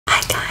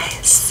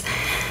guys.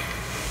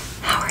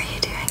 How are you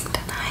doing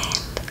tonight?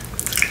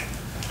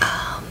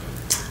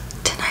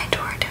 Tonight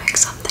we're doing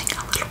something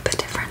a little bit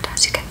different,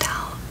 as you can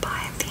tell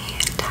by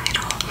the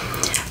title.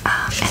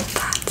 And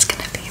that's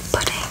gonna be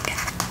putting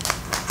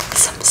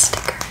some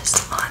stickers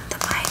on the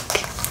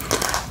mic.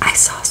 I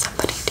saw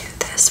somebody do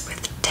this with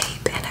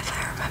tape, and if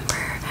I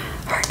remember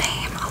her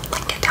name, I'll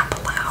link it down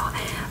below.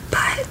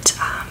 But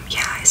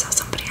yeah, I saw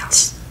somebody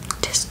else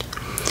just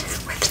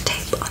with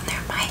tape on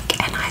their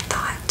mic, and I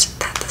thought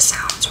that the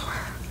sounds were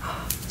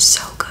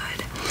so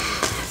good.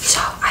 So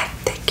I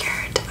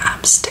figured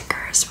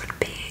stickers would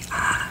be,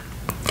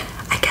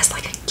 I guess,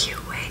 like a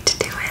cute way to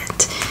do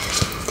it.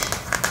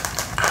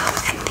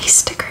 And these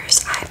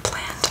stickers I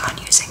planned on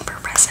using for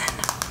resin,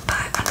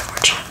 but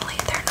unfortunately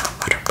they're not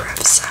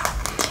waterproof, so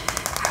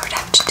I would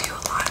have to do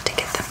a lot to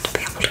get them to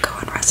be able to go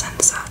in resin.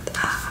 So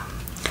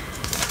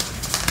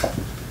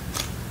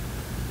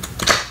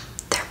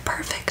they're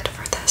perfect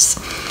for this.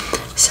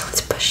 So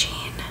it's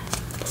Pusheen.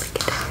 Look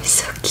at him, he's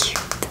so cute.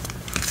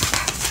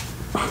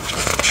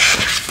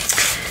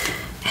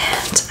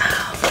 And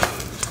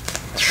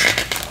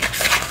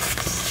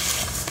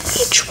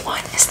each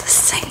one is the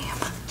same.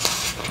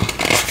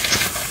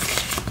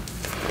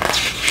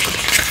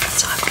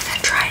 So I'm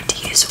gonna try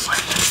to use one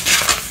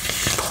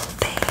full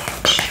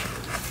page.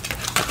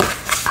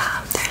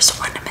 There's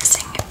one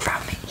missing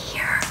from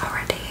here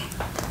already.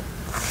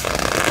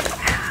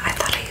 I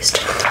thought I used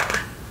another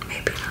one,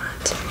 maybe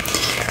not.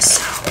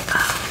 So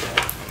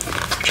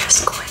I'm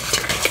just going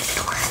to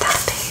ignore that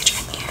page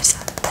and use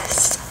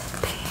this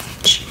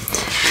page.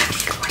 I'm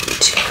going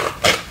to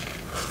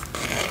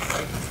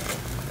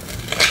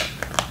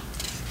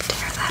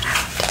tear that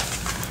out.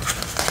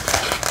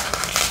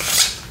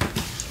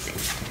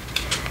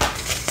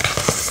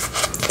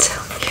 So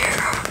here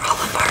are all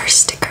of our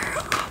sticker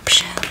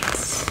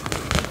options.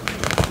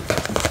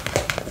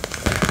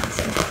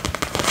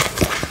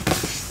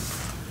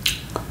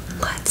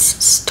 Let's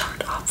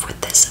start off with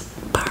this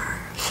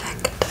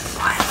perfect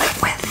one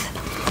with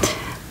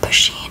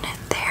Pusheen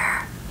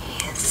there.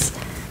 He's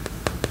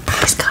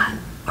got,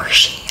 or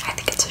she, I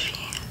think it's a she.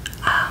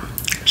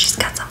 She's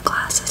got some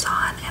glasses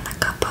on and a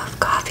cup of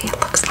coffee, it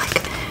looks like,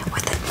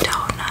 with a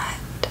donut.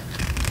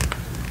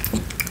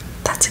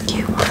 That's a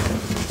cute one.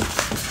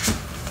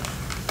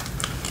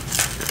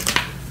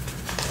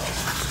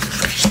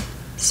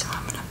 So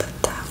I'm gonna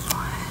put that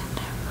one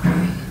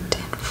right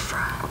in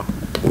front.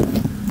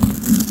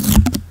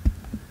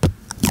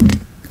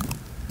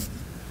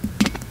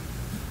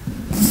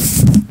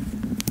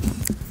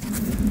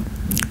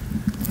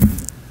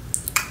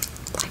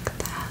 Like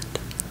that.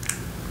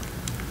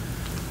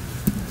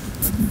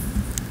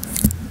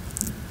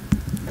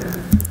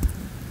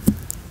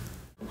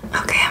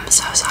 Okay, I'm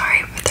so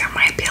sorry, but there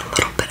might be a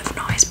little bit of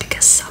noise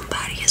because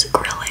somebody is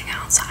grilling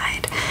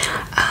outside.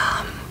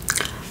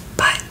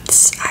 But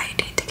I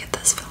need to get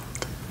this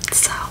filmed,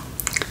 so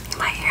you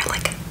might hear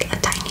like a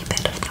tiny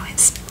bit of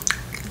noise.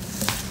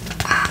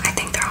 I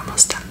think they're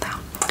almost done though.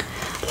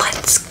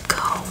 Let's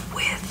go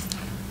with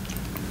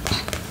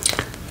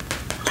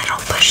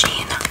little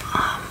Pusheen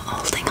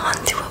holding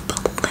onto a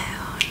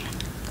balloon.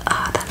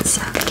 Oh, that's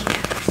so cute.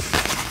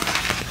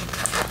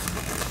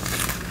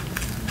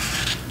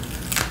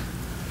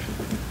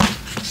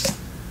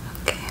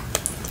 Okay,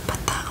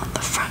 put that on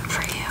the front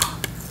for you.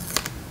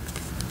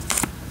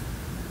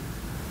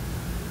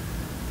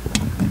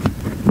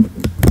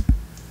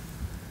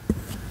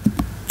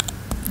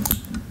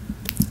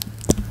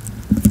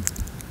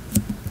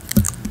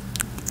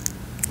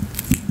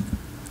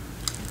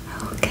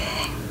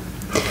 Okay,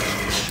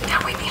 now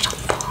we need a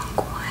long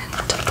one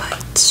to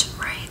put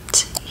right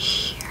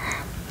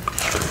here.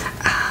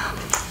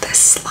 This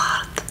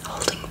sloth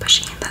holding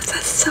Pusheen,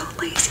 that's so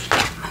lazy,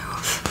 can't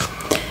move.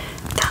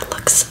 That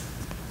looks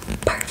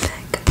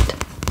perfect.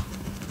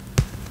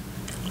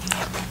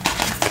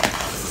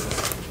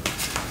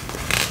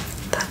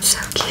 That's so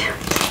cute.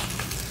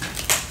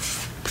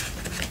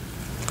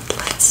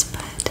 Let's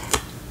put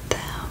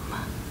them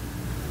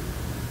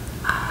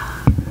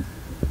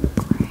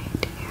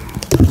right here.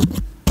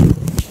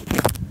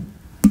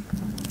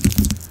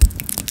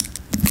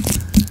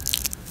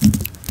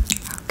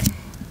 Okay.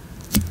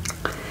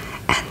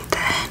 And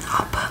then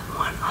I'll put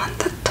one on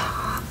the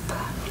top.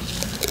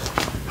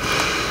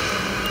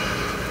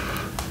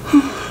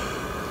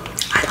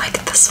 I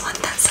like this one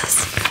that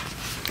says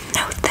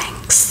no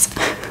thanks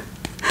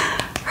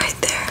right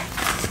there.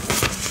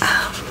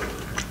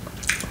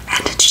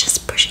 And it's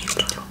just Pusheen's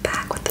little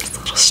bag with these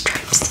little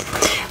stripes,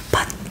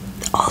 but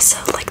also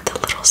like the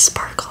little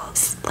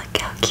sparkles. Like,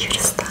 how cute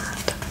is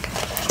that? Okay.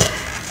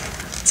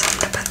 So I'm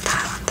gonna put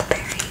that on the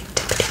very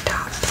tippity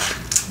top.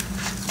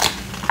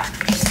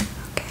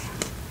 Okay.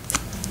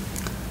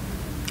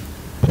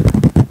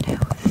 No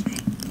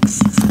thanks.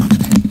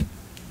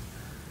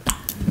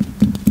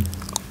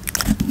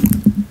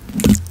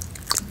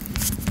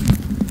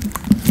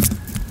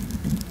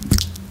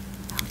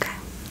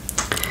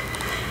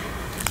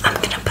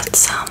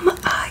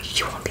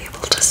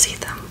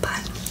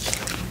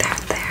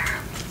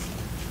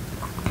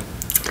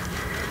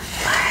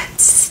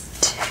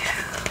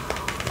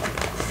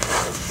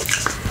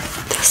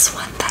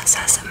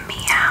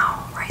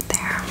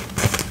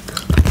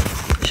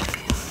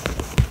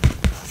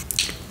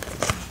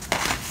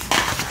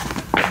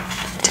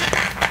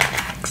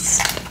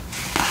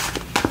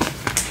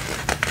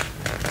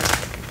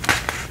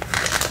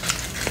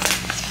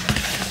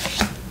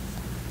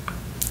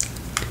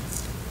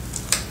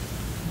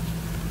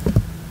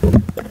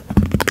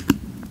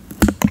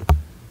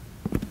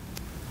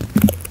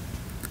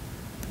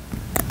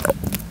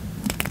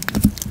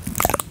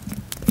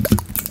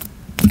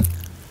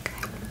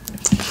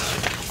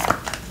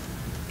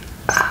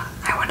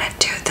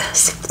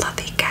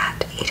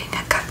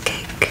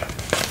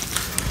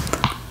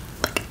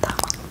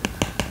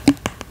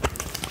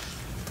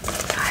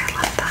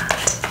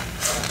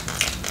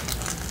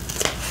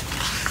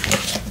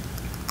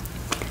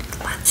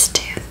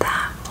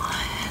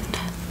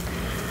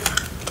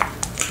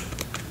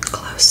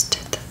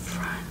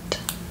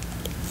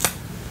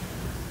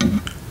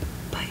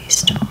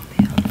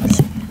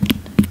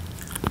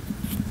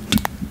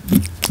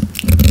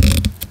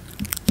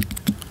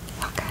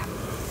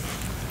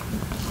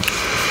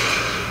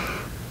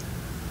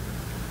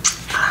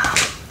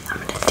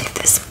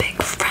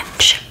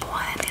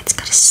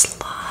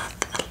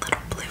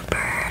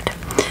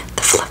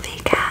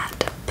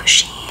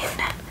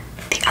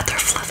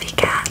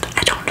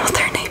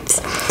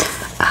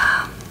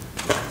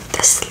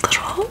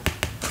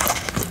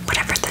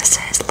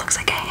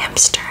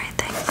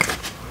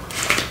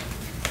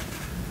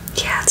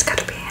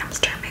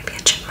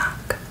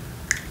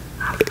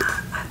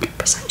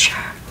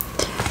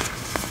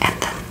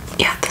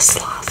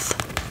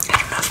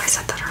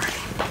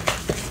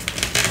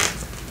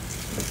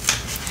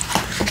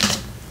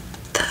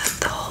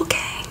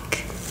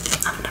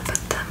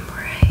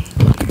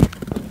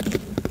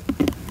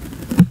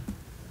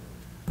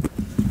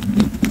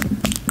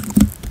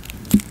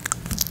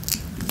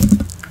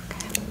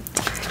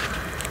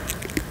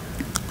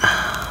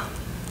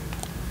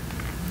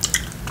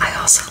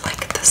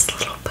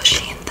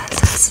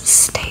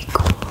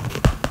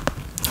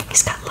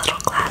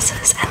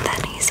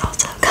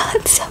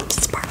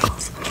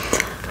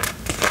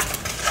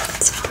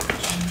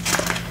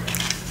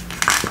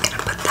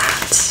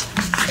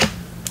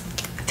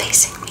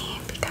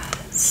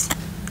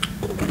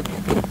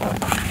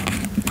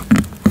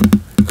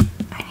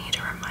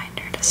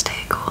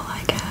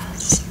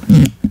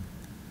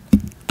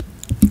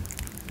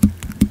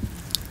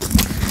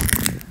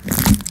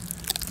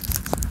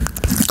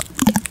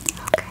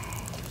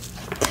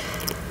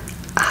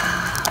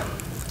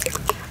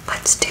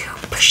 let's do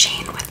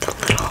pushing with the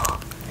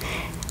little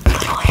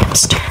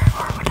hamster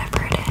or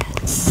whatever it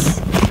is.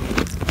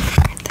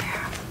 Right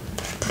there.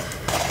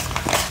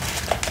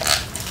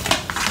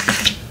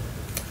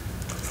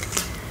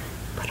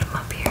 Put them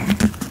up here.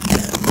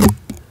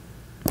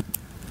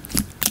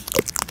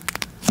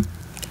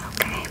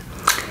 Okay.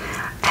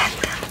 And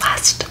then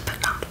last but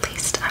not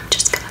least, I'm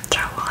just gonna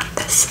throw on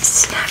this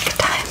snack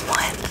time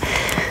one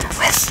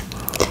with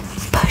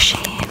pushing,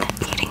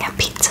 eating a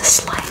pizza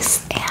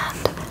slice,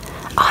 and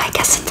I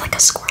guess it's like a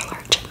squirrel or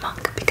a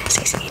chipmunk because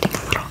he's eating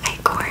a little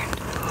acorn,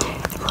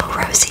 little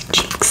rosy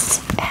cheeks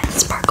and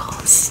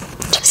sparkles,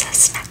 just as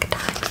snack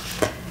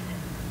time.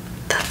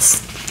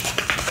 That's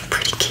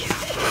pretty cute.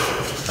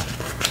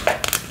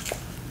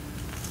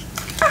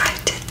 I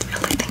did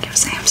really think it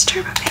was a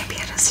hamster, but maybe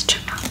it is a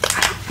chipmunk.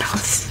 I don't know.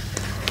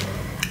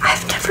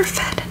 I've never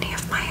fed any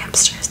of my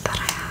hamsters that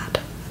I had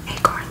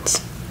acorns,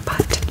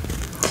 but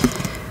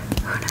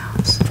who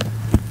knows?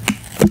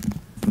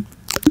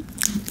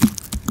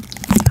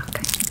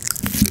 Okay.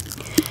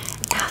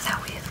 Now that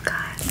we've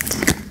got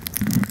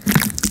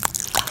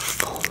a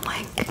full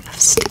mic of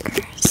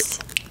stickers,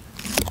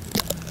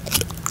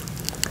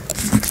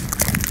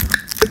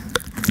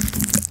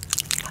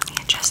 let me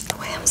adjust the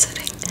way I'm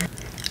sitting.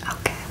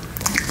 Okay.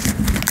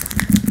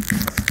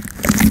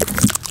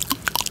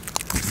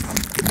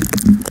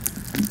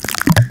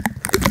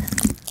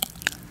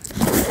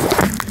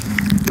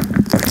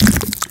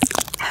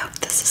 I hope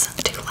this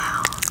isn't too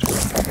loud.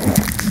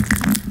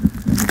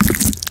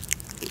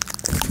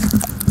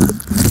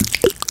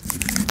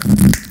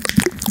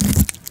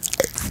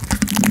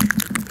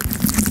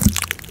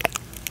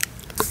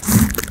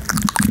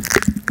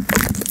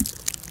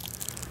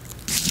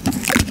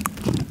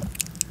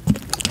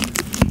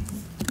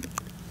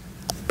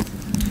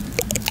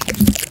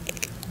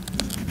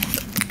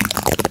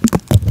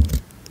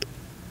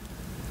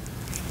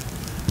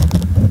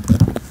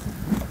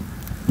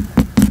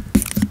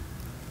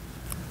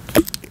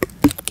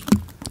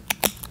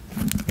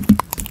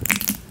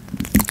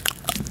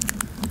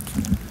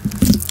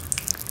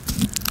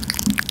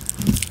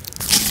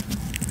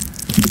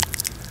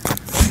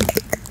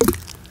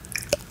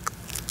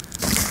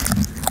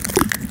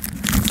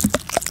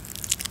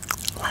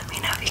 Let me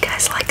know if you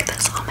guys like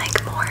this. I'll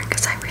make more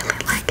because I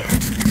really like it.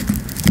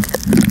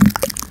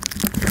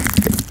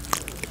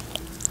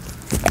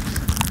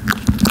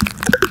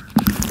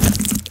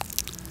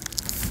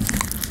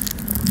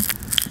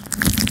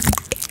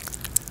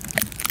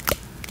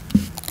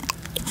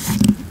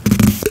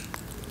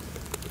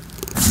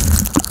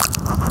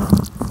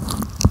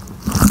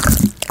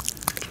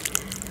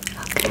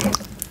 Okay,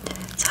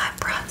 so I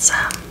brought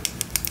some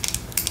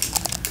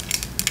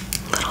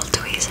little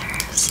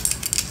tweezers.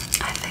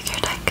 I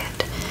figured I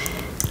could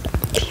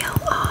peel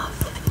off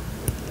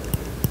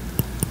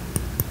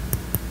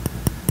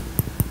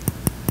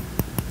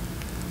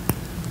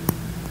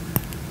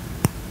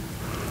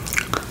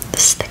the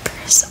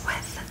stickers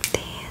with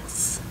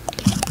these.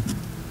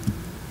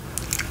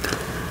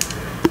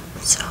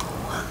 So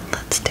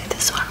let's do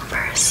this one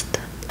first.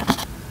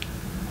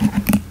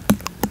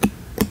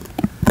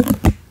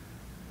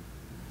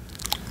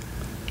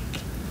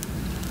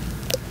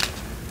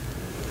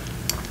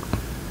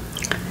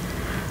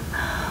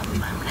 I'm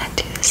gonna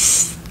do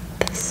this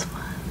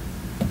one.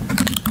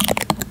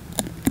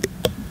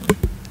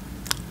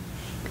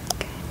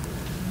 Okay.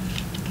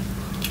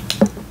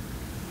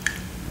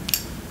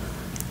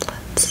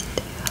 Let's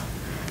do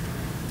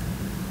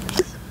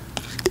this one.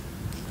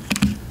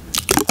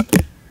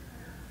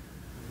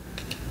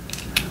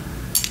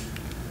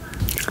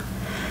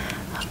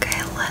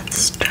 Okay,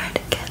 let's try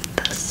to get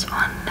this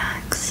one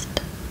next.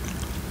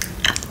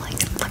 I'm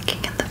like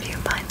looking in the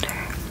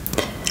viewfinder.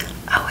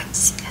 Oh,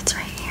 it's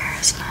right here,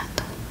 isn't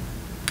it?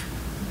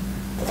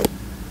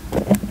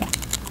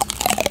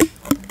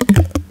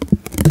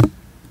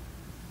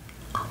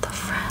 All the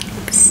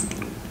friends.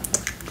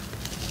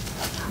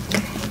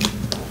 Okay.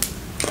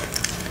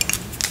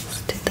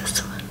 Let's do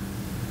this one.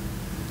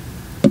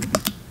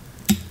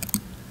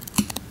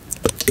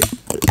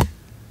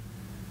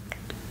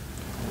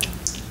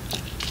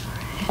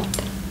 Alright.